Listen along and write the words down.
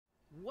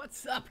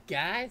What's up,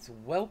 guys?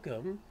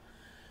 Welcome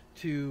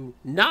to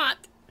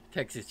not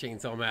Texas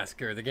Chainsaw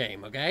Massacre, the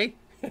game, okay?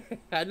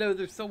 I know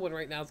there's someone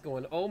right now that's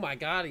going, oh my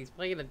god, he's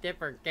playing a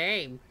different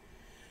game.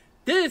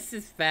 This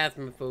is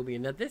Phasmophobia.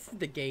 Now, this is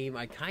the game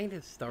I kind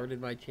of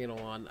started my channel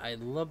on. I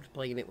loved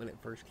playing it when it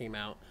first came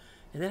out.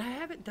 And then I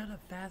haven't done a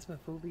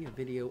Phasmophobia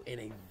video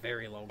in a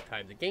very long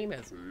time. The game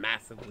has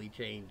massively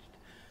changed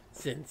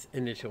since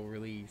initial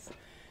release.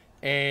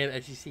 And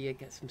as you see, I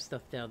got some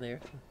stuff down there.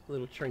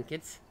 Little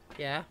trinkets.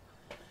 Yeah.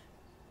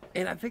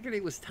 And I figured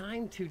it was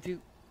time to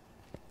do...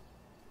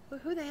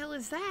 Well, who the hell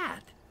is that?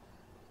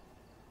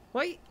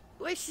 Why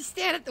is she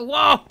standing at the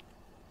wall?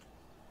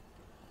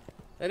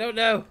 I don't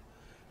know.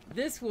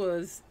 This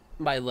was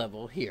my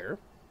level here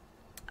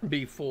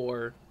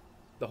before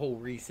the whole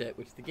reset,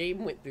 which the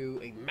game went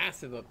through a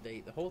massive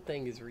update. The whole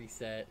thing is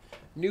reset.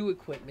 New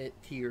equipment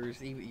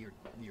tiers, even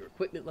your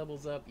equipment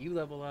levels up, you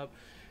level up.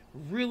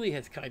 Really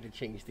has kind of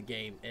changed the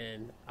game,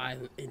 and I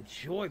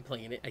enjoy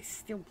playing it. I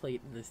still play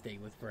it to this day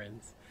with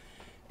friends.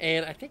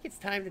 And I think it's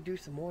time to do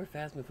some more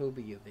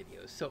Phasmophobia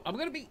videos. So I'm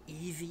going to be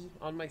easy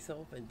on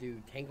myself and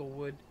do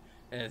Tanglewood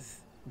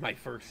as my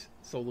first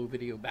solo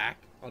video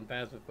back on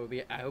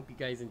Phasmophobia. I hope you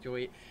guys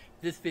enjoy it.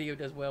 If this video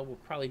does well, we'll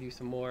probably do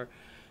some more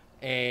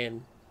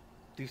and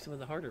do some of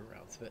the harder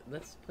rounds. But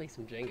let's play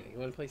some Jenga. You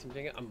want to play some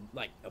Jenga? I'm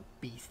like a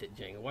beast at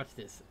Jenga. Watch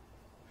this.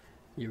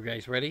 You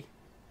guys ready?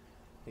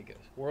 Here it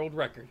goes. World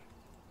record.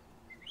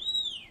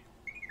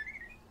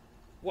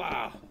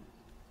 Wow.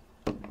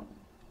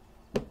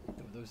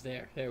 Those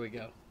there. There we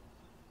go.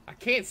 I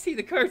can't see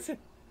the cursor.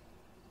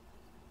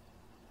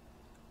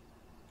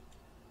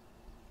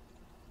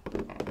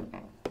 There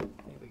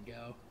we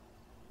go.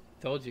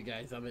 Told you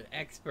guys, I'm an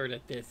expert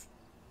at this.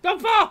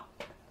 Don't fall!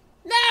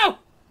 No!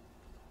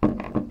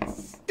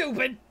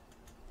 Stupid!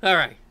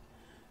 Alright.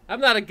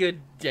 I'm not a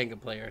good Jenga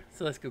player,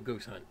 so let's go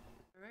ghost hunt.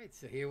 Alright,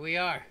 so here we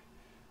are.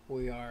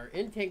 We are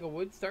in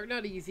Tanglewood, starting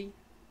out easy.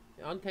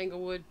 On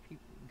Tanglewood,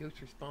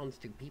 ghost responds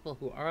to people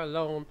who are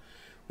alone.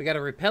 We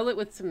gotta repel it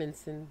with some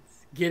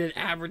incense, get an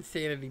average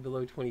sanity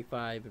below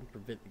 25, and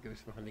prevent the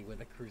ghost from hunting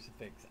with a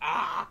crucifix.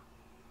 Ah!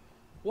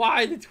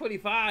 Why the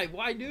 25?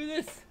 Why do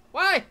this?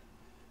 Why?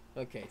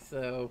 Okay,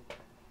 so,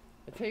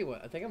 I tell you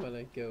what, I think I'm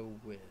gonna go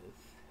with...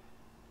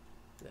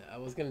 I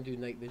was gonna do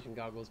night vision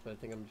goggles, but I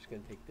think I'm just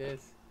gonna take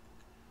this.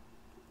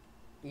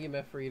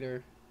 EMF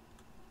reader.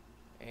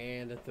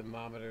 And a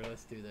thermometer.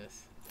 Let's do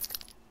this.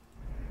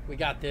 We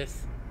got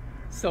this.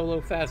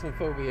 Solo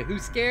Phasmophobia.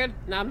 Who's scared?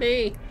 Not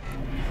me.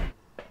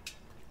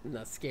 I'm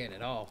not scared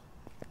at all.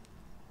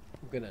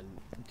 I'm gonna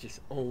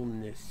just own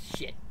this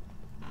shit.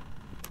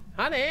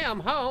 Honey,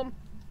 I'm home.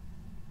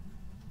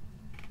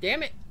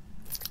 Damn it.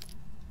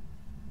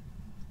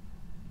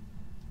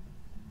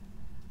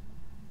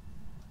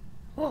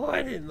 Oh,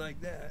 I didn't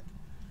like that.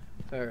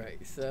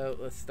 Alright, so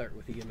let's start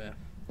with EMF.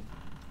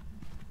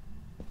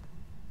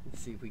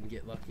 Let's see if we can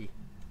get lucky.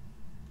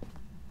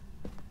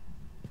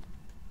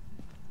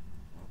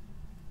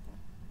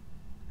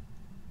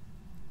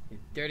 Your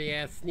dirty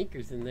ass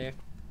sneakers in there.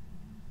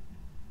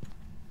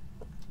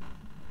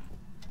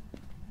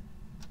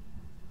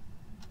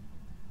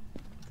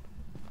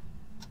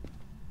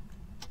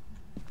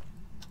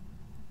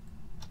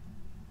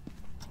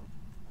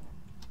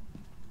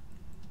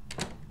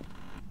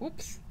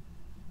 Whoops.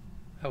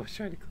 I was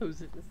trying to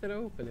close it instead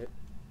of open it.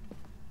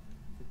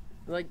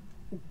 Like,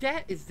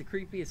 that is the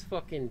creepiest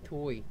fucking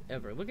toy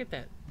ever. Look at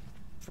that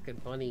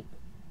fucking bunny.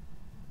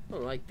 I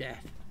don't like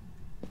that.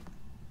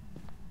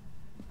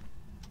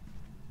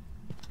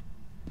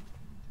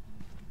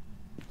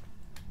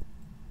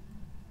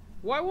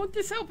 Why won't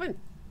this open?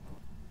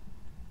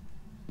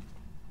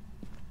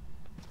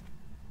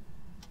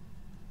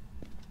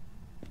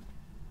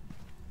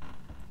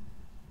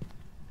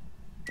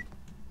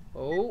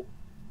 Oh.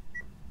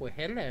 Well,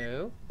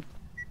 hello.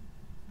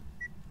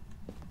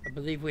 I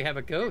believe we have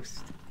a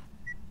ghost.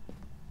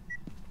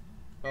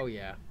 Oh,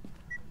 yeah.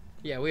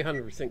 Yeah, we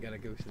 100% got a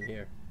ghost in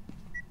here.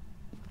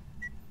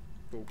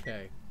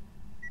 Okay.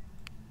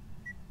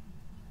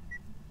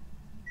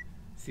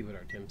 Let's see what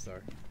our temps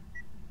are.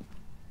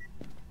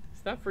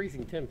 It's not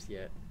freezing temps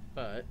yet,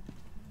 but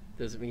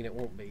doesn't mean it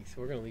won't be, so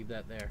we're gonna leave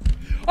that there.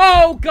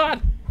 Oh,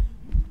 God!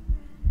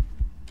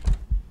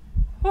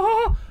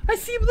 Oh, I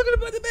see him looking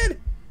above the bed!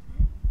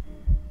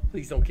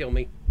 Please don't kill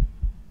me.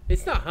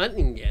 It's not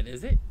hunting yet,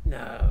 is it?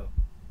 No.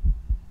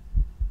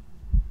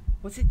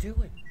 What's it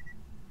doing?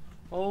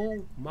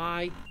 Oh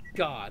my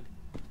God.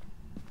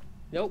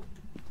 Nope.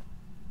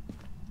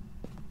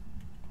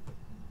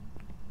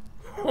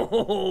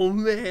 Oh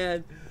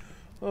man.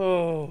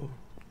 Oh.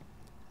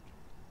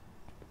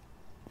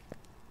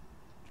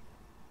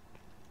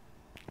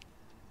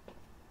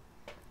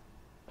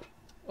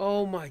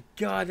 Oh my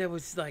God, that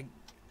was like...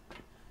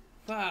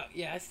 Wow,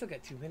 yeah, I still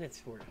got 2 minutes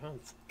for it, huh?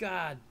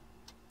 God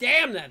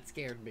damn, that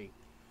scared me.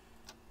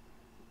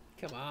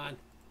 Come on.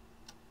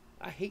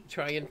 I hate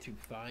trying to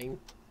find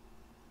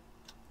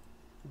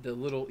the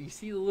little, you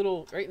see the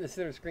little, right in the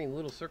center of the screen,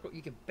 little circle,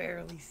 you can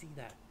barely see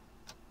that.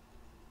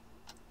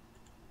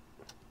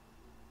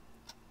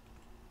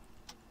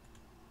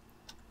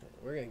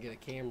 We're gonna get a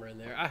camera in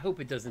there. I hope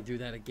it doesn't do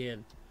that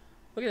again.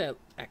 Look at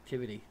that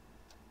activity.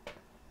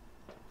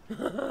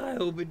 I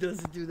hope it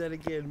doesn't do that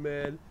again,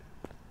 man.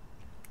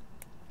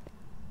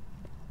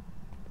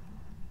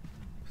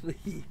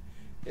 Please.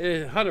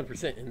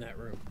 100% in that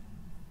room.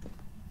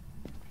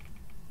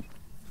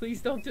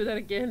 Please don't do that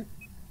again.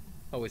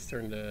 Always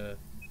turn the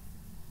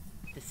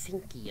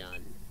sinky on.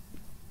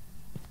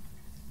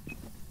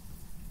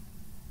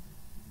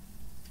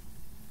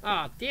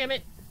 Ah, oh, damn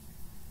it.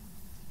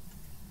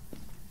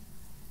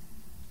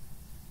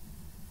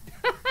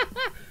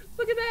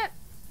 Look at that.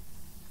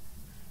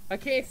 I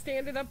can't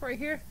stand it up right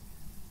here.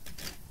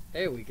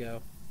 There we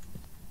go.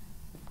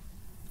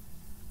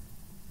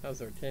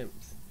 How's our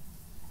temps?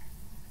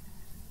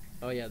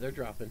 Oh yeah, they're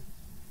dropping.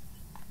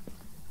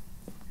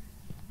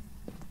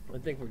 I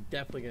think we're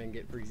definitely gonna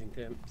get freezing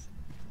temps.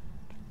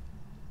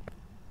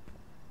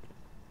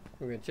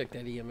 We're gonna check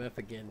that EMF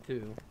again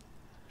too.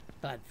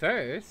 But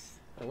first,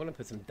 I want to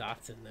put some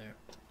dots in there.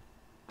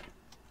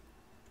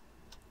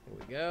 Here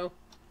we go.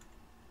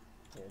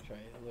 I'm gonna try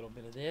a little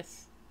bit of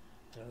this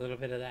and a little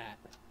bit of that.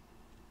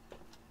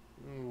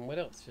 What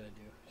else should I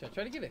do? Should I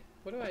try to get it?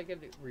 What do I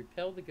get to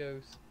repel the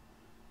ghost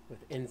with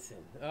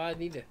ensign? Oh, I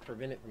need to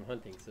prevent it from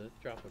hunting, so let's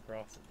drop a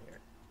cross in here.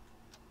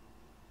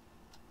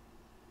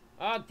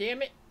 Oh,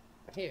 damn it!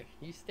 Here,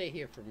 you stay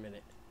here for a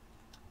minute.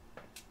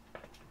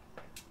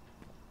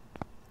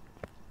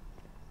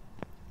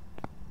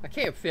 I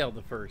can't fail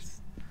the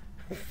first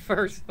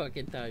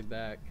fucking time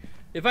back.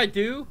 If I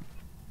do,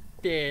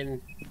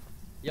 then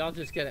y'all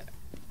just gotta.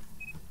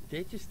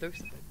 They just throw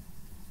something.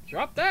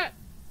 Drop that!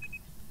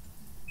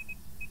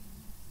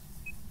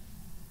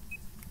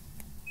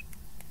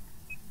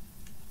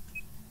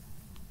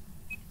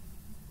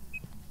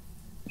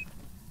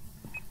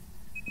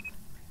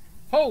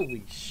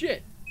 Holy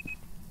shit!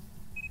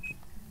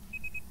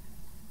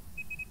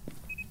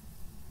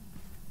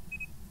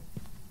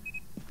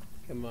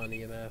 Come on,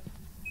 EMF.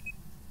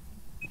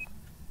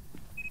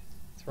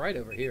 It's right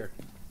over here.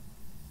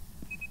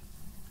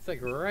 It's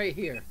like right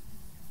here.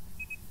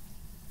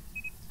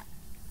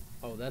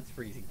 Oh, that's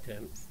freezing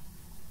temps.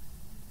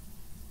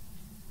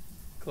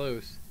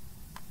 Close.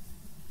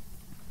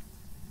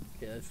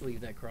 Okay, let's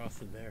leave that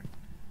cross in there.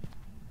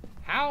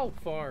 How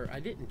far? I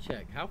didn't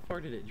check. How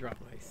far did it drop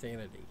my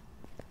sanity?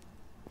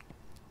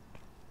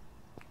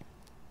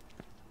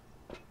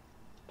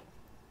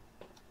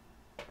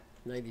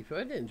 I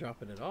didn't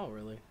drop it at all,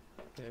 really.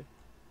 Okay.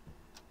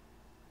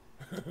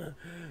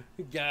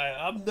 Guy,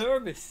 I'm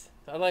nervous.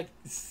 I'm like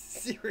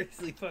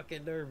seriously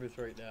fucking nervous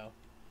right now.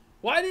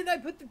 Why didn't I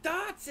put the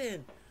dots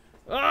in?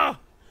 Oh,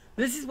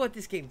 this is what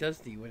this game does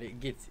to you when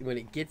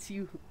it gets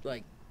you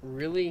like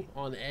really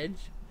on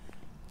edge.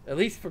 At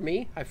least for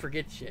me, I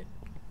forget shit.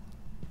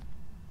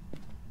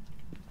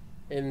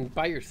 And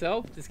by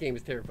yourself, this game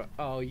is terrifying.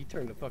 Oh, you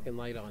turned the fucking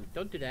light on.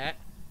 Don't do that.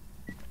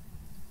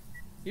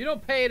 You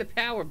don't pay the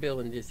power bill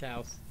in this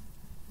house.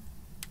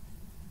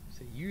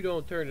 So you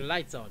don't turn the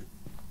lights on.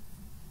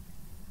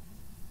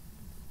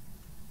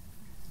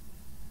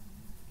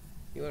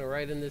 You want to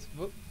write in this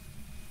book?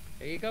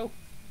 There you go.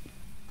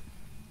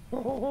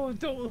 Oh,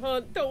 don't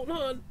hunt, don't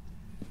hunt.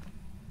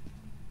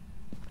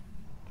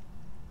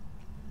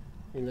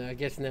 And I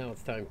guess now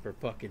it's time for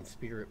fucking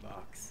spirit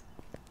box.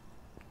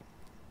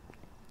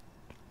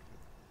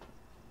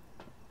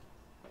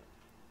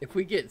 If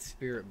we get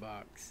spirit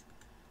box,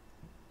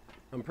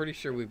 I'm pretty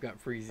sure we've got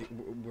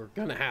freezing. We're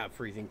gonna have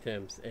freezing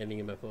temps and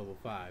EMF level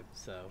 5.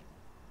 So.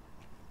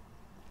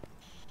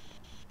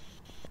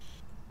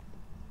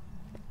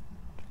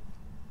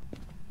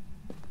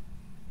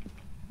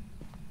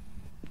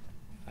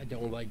 I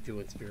don't like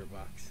doing spirit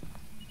box.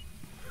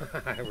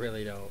 I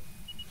really don't.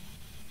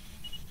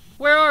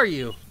 Where are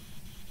you?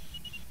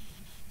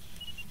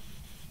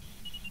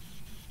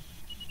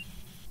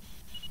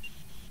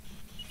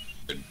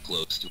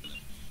 Close to it.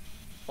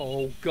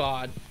 Oh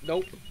God!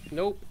 Nope!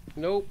 Nope!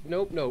 Nope!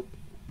 Nope! Nope!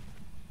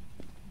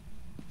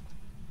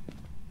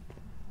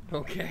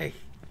 Okay,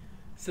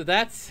 so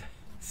that's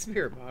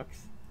spirit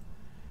box,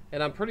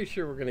 and I'm pretty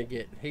sure we're gonna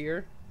get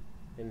here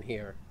and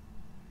here.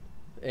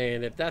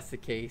 And if that's the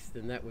case,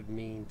 then that would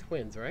mean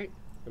twins, right?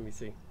 Let me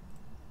see.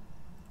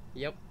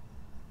 Yep.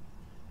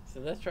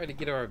 So let's try to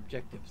get our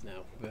objectives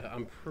now. But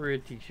I'm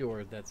pretty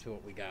sure that's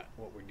what we got,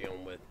 what we're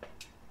dealing with.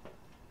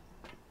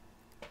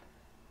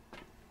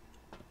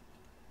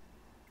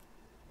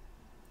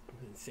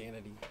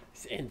 Insanity.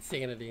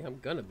 Insanity. I'm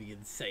gonna be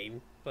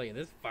insane playing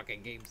this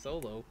fucking game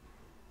solo.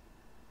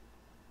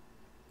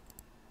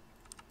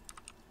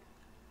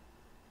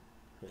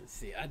 Let's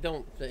see. I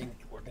don't think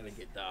we're gonna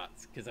get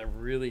dots because I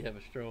really have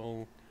a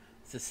strong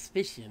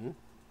suspicion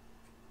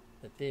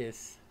that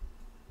this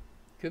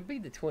could be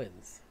the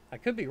twins. I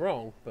could be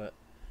wrong, but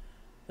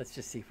let's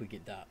just see if we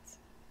get dots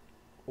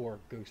or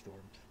ghost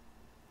orbs.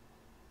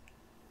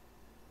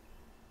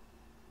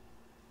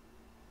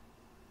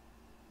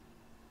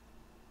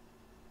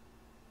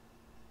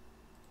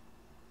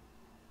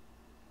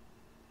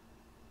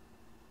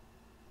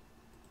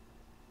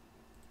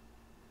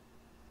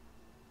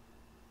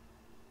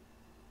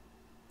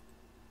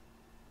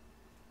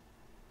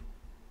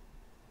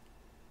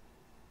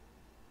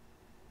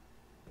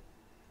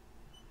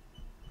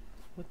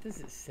 does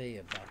it say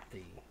about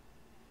the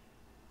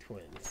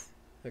twins?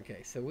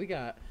 Okay, so we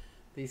got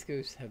these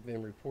ghosts have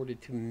been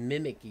reported to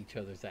mimic each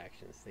other's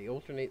actions. They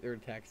alternate their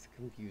attacks to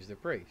confuse their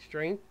prey.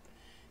 Strength: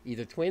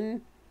 either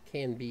twin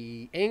can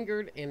be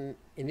angered and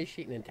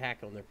initiate an attack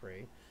on their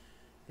prey.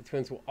 The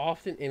twins will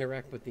often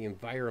interact with the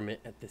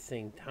environment at the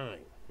same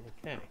time.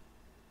 Okay.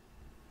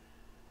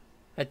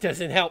 That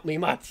doesn't help me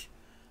much.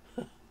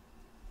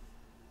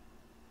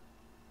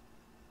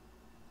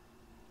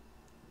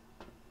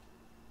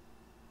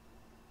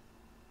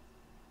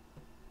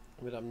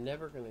 But I'm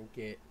never going to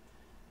get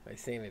my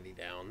sanity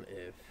down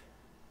if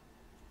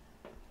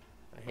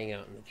I hang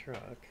out in the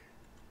truck.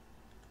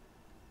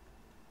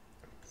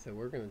 So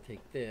we're going to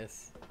take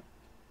this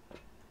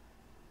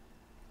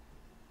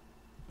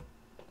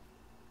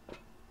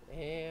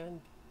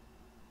and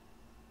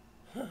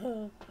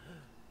I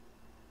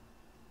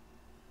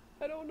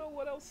don't know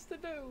what else to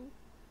do.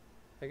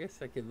 I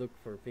guess I could look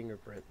for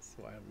fingerprints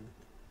while I'm...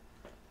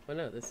 Oh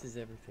no, this is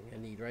everything I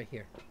need right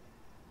here.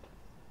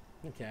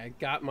 Okay, I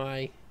got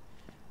my...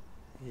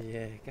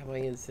 Yeah, got my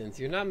incense.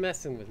 You're not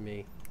messing with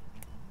me.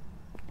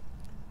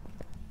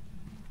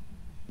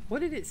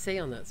 What did it say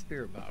on that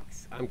spirit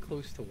box? I'm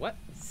close to what?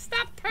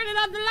 Stop turning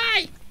on the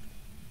light!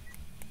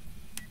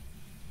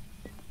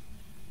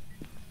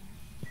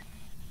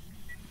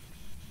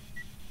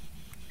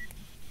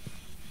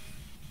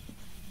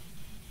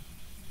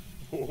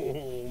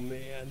 Oh,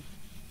 man.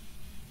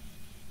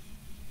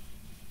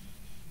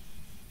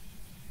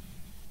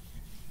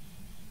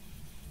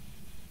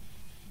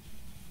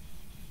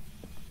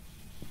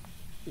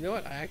 You know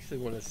what? I actually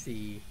want to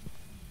see...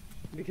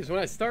 Because when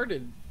I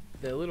started,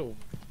 the little...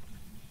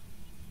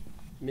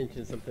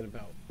 mentioned something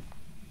about...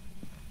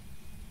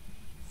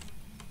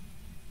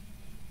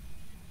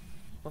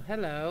 Oh,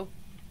 hello.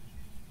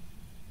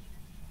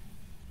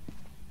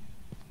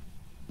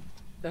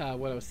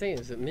 What I was saying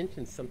is it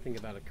mentioned something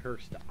about a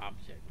cursed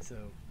object. So,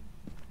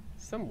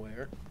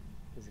 somewhere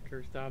there's a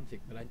cursed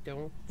object, but I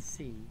don't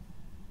see...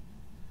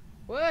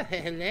 Well,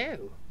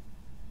 hello.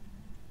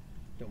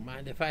 Don't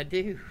mind if I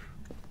do.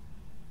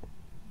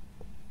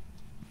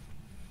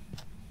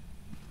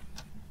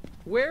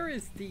 Where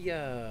is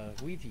the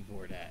Ouija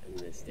board at in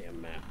this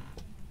damn map?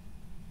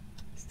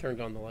 It's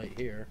turned on the light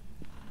here.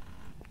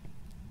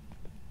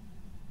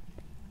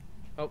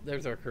 Oh,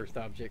 there's our cursed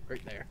object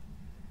right there.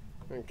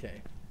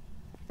 Okay.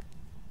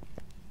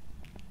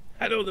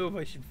 I don't know if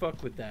I should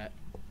fuck with that.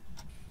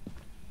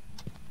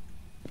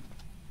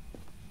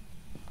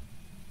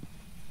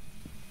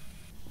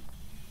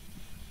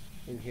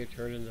 In here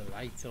turning the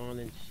lights on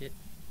and shit.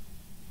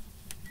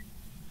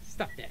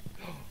 Stop that.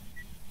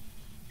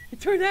 It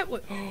turned that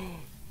way.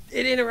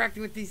 It interacted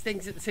with these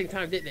things at the same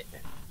time, didn't it?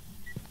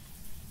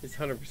 It's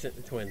 100%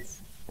 the twins.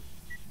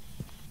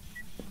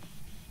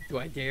 Do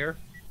I dare?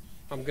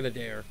 I'm gonna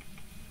dare.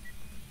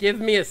 Give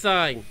me a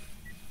sign.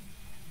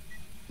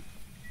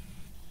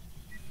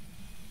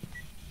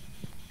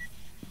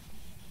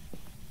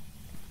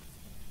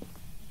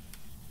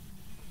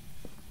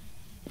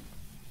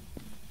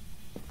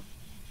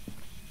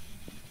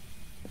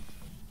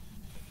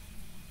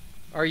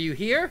 Are you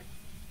here?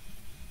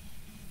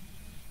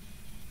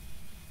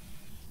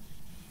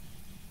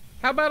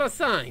 How about a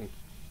sign?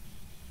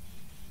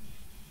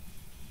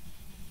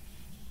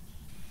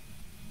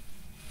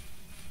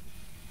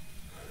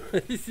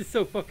 This is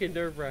so fucking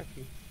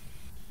nerve-wracking.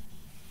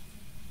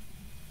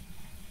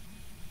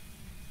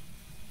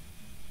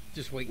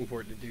 Just waiting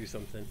for it to do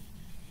something.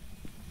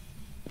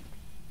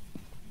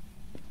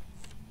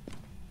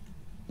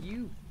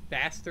 You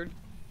bastard.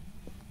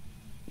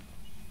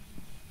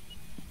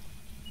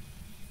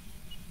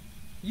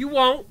 You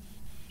won't.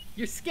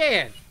 You're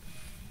scared.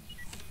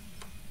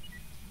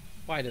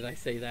 Why did I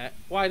say that?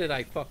 Why did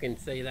I fucking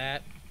say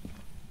that?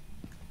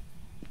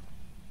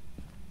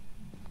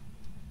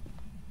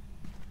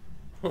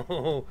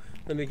 Oh,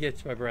 let me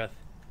catch my breath.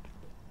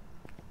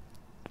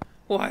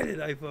 Why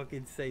did I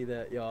fucking say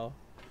that, y'all?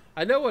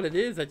 I know what it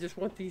is. I just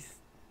want these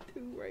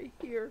two right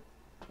here.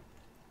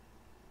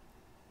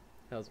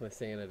 How's my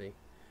sanity?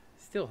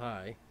 Still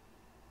high.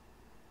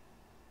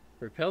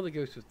 Repel the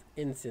ghost with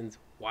incense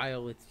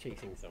while it's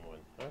chasing someone.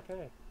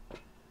 Okay.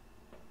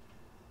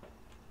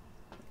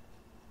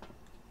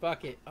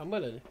 Fuck it. I'm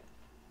gonna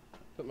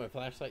put my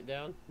flashlight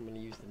down. I'm gonna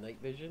use the night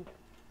vision.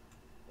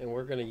 And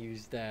we're gonna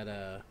use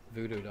that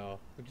voodoo doll.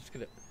 We're just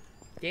gonna...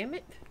 Damn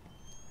it!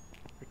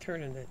 We're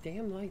turning the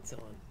damn lights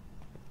on.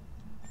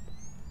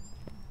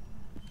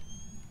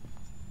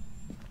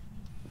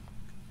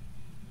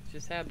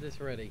 Just have this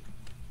ready.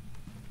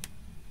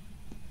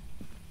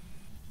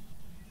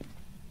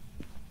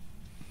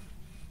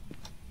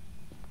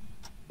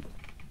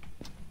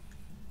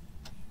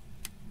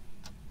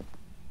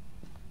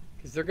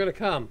 Because they're gonna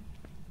come.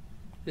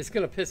 It's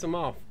gonna piss them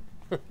off.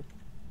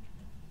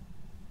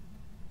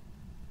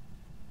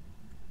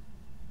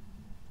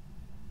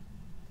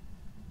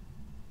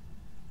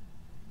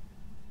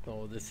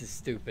 Oh, this is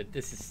stupid.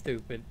 This is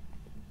stupid.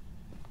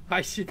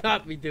 I should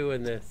not be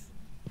doing this.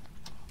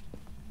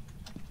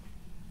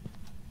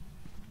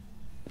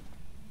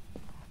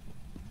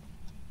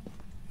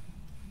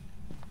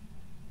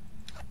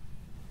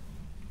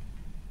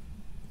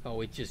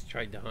 Oh, it just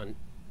tried to hunt.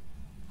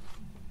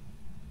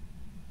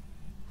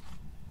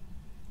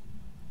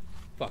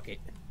 Fuck it.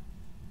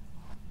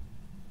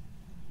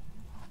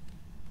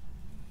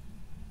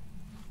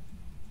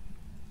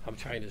 I'm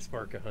trying to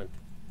spark a hunt.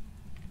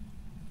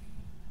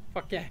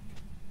 Fuck yeah.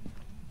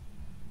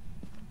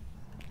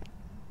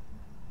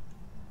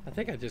 I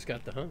think I just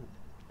got the hunt.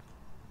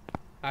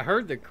 I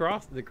heard the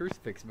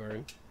crucifix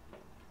burn.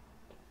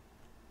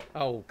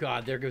 Oh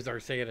god, there goes our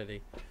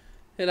sanity.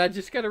 And I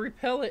just gotta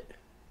repel it.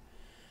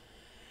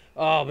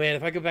 Oh man,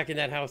 if I go back in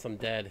that house, I'm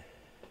dead.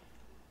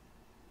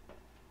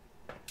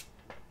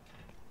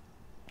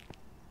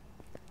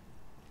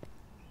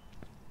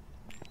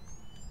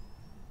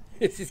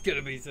 This is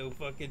gonna be so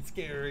fucking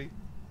scary.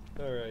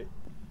 Alright.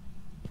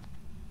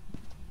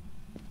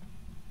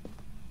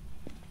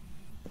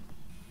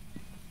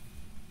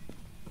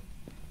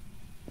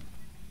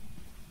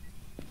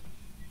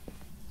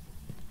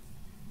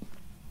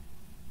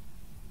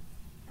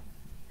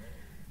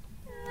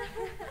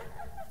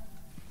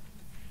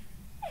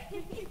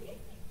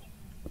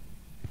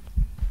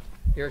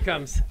 Here it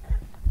comes.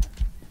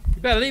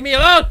 You better leave me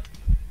alone!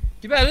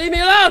 You better leave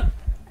me alone!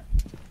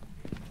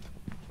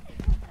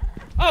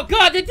 Oh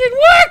god, that didn't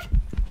work!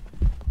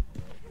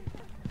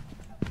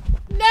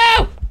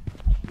 No!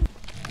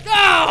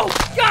 No!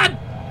 God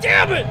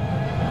damn it!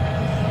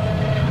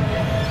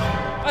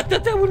 I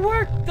thought that would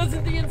work!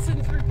 Doesn't the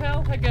incense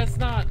repel? I guess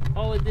not.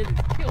 All it did is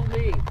kill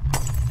me.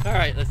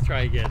 Alright, let's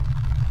try again.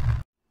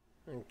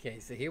 Okay,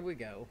 so here we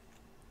go.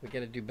 We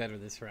gotta do better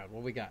this round.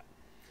 What we got?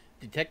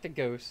 Detect a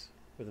ghost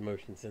with a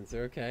motion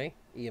sensor. Okay.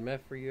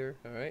 EMF for your...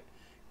 Alright.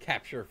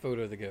 Capture a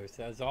photo of the ghost.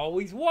 There's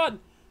always one!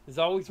 There's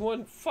always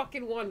one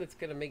fucking one that's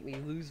gonna make me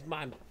lose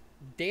my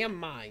damn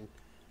mind.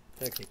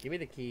 Okay, give me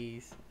the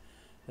keys.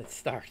 Let's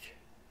start.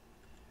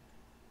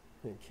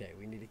 Okay,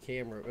 we need a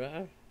camera.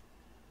 I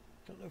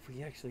don't know if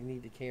we actually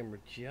need the camera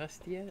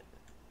just yet.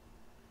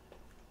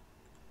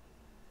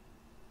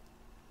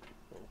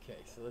 Okay,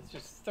 so let's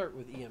just start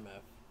with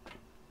EMF.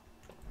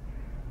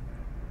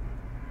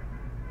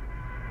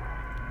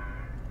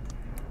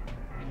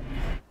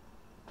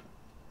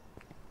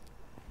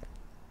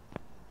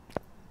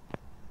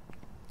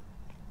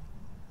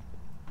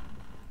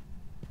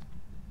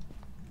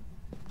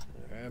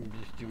 I'm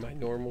just do my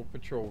normal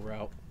patrol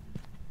route.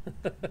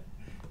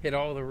 Hit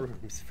all the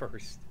rooms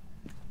first.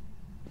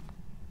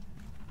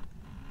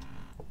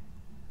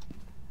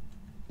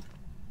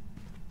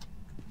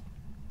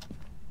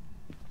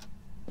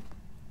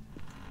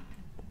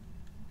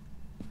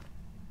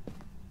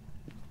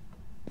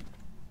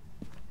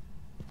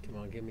 Come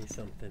on, give me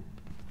something.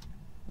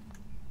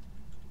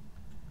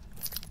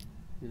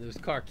 And those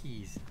car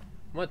keys.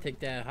 I'm gonna take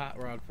that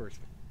hot rod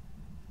first.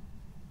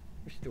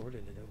 Which door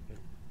did it open?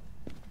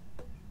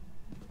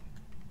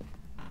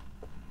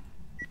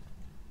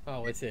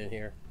 Oh, it's in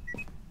here.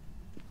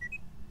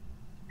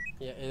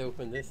 Yeah, it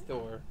opened this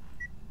door.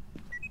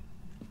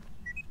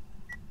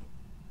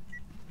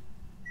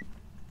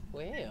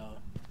 Well,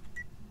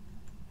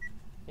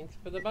 thanks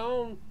for the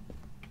bone.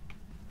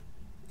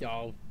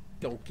 Y'all,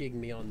 don't gig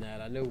me on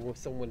that. I know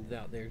someone's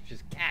out there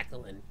just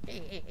cackling.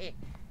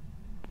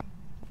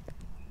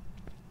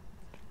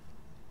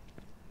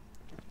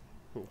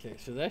 Okay,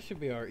 so that should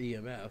be our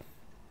EMF.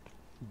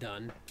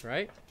 Done,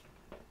 right?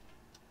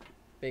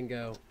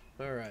 Bingo.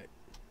 Alright.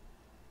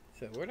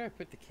 So where did I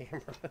put the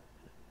camera?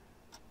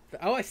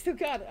 Oh, I still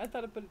got it. I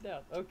thought I put it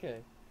down. Okay.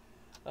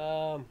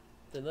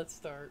 Then let's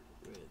start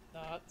with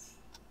dots.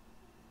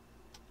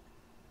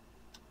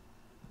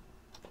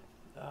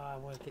 Oh, I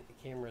want to take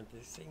the camera at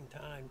the same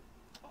time.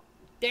 Oh,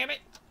 damn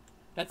it!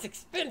 That's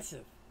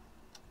expensive.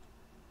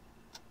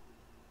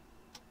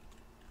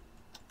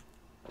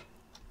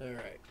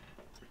 Alright.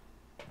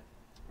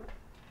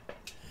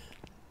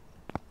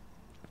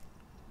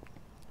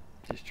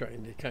 Just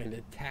trying to kind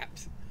of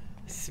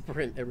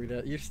sprint every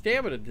day. Your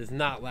stamina does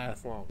not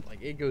last long.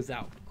 Like, it goes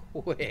out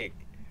quick.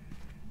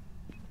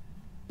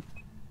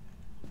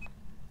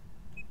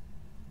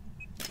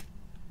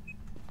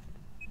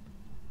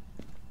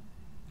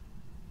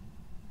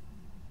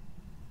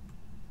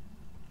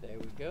 There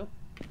we go.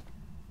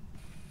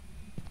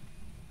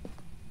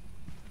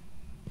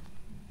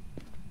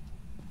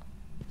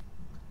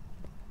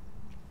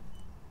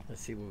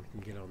 Let's see what we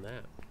can get on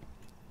that.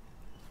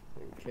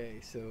 Okay,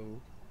 so...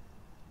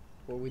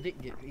 Well, we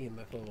didn't get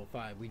EMF level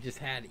 5. We just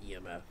had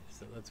EMF,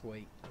 so let's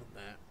wait on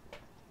that.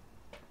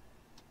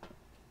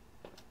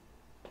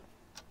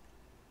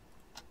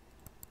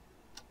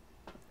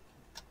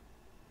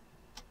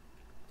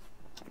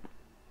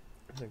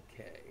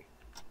 Okay.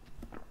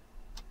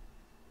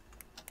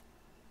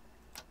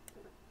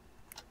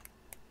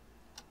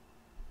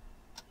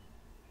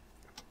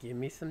 Give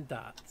me some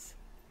dots.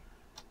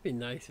 Be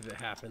nice if it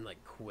happened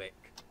like quick.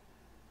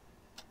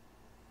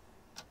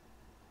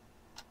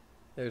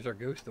 There's our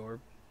ghost orb.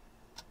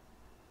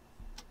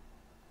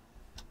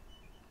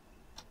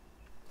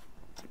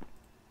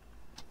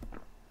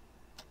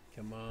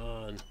 Come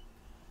on.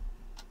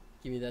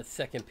 Give me that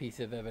second piece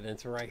of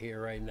evidence right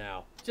here, right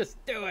now.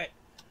 Just do it!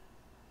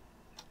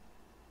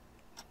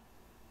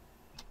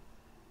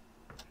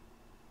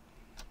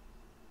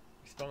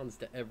 responds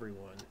to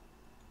everyone.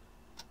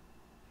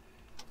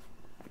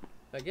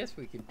 I guess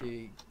we could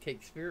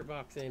take Spirit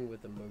Box in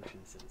with a motion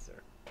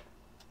sensor.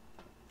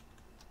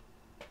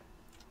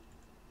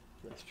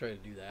 Let's try to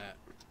do that.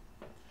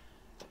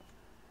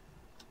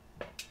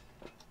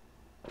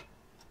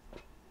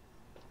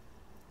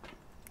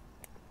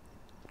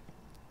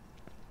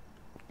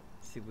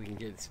 See if we can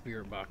get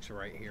Spirit Box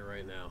right here,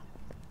 right now.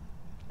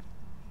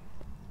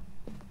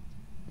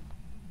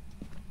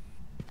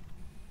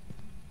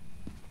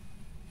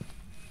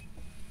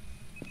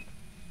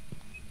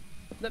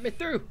 Let me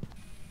through!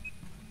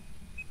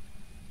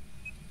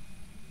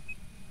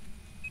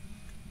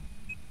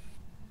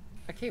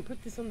 I can't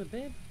put this on the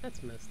bed?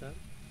 That's messed up.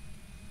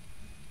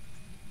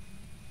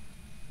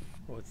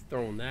 Well, it's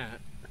throwing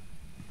that.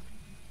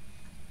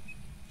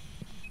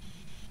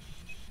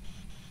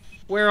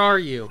 Where are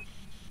you?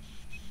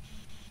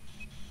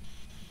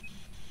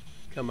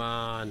 Come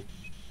on.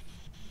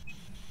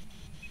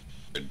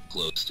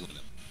 Close to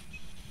him.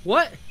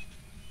 What?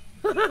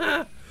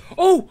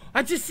 Oh,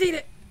 I just seen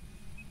it.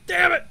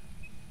 Damn it.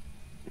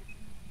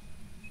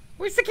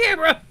 Where's the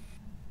camera?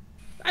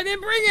 I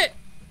didn't bring it.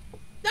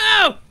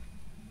 No.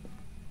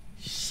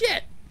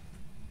 Shit.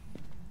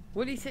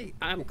 What did he say?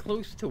 I'm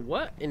close to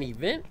what? An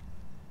event?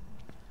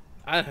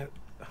 I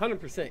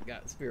 100%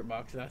 got Spirit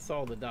Box and I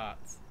saw the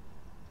dots.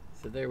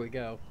 So there we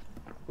go.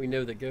 We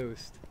know the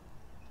ghost.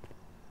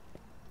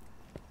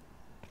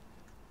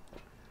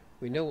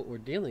 We know what we're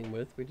dealing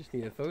with. We just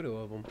need a photo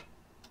of them.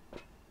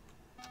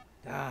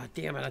 Ah,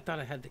 damn it. I thought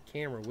I had the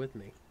camera with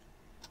me.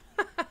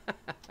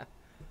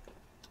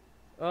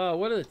 Oh,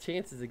 what are the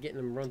chances of getting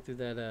them run through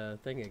that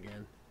thing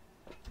again?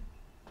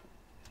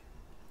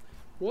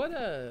 What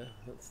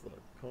let's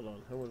look. Hold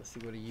on. I want to see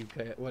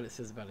what it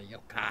says about a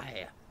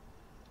yokai.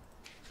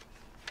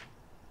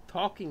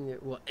 Talking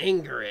it will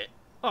anger it.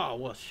 Oh,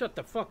 well, shut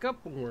the fuck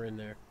up when we're in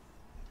there.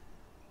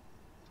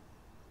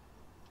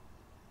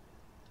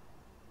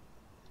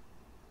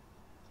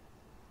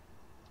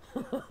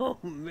 Oh,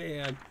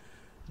 man.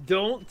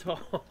 Don't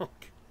talk.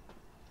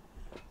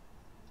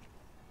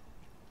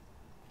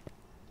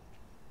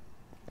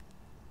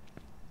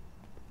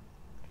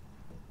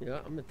 Yeah,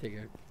 I'm going to take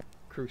a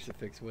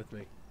crucifix with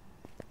me.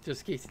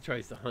 Just in case it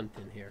tries to hunt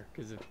in here.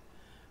 Because if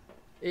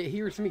it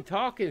hears me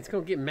talking, it's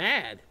going to get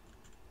mad.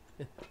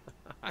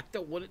 I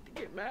don't want it to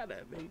get mad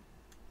at me.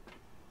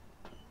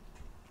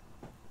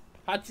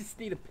 I just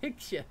need a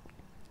picture.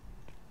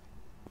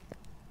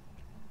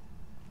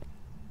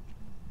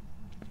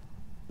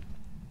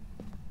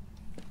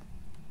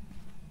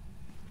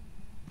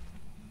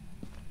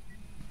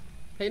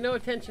 Pay no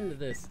attention to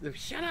this.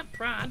 Shut up,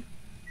 Prod.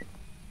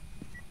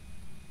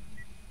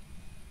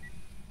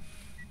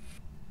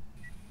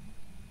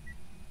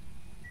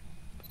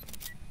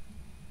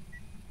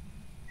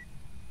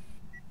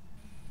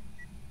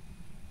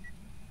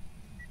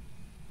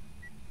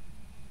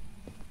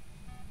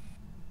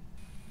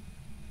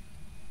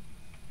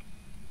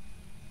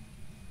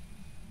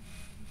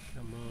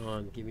 Come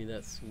on, give me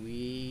that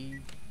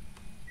sweet.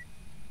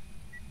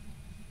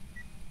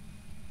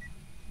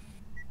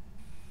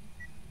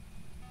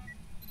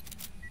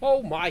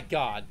 Oh my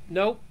god.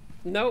 Nope.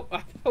 Nope.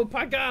 I hope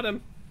I got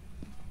him.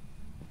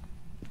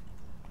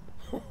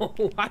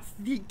 Oh,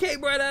 he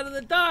came right out of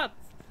the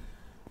dots.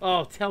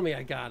 Oh, tell me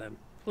I got him.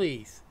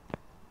 Please.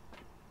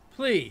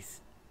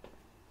 Please.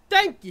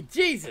 Thank you,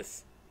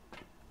 Jesus.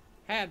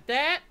 Have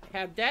that.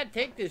 Have that.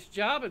 Take this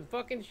job and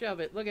fucking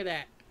shove it. Look at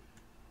that.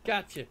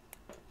 Gotcha.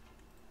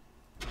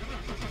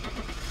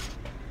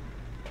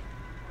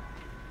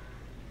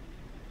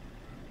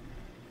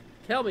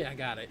 Tell me I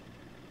got it.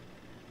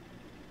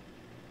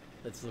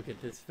 Let's look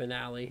at this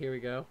finale. Here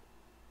we go.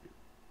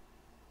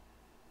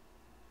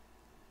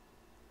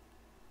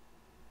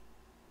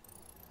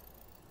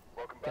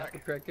 Welcome Got back. the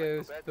correct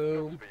goes.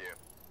 Boom.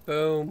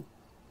 Boom.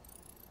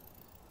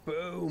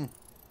 Boom.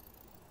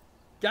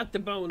 Got the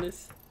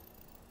bonus.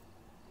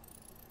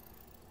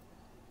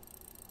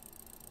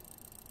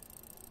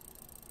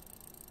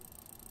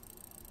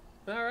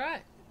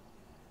 Alright.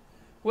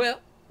 Well,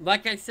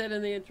 like I said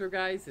in the intro,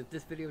 guys, if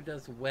this video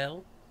does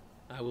well,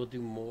 I will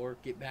do more,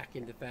 get back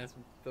into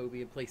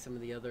Phasmophobia, play some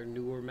of the other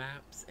newer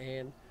maps,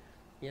 and,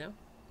 you know,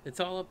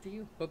 it's all up to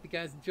you. Hope you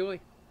guys enjoy.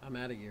 I'm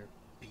out of here.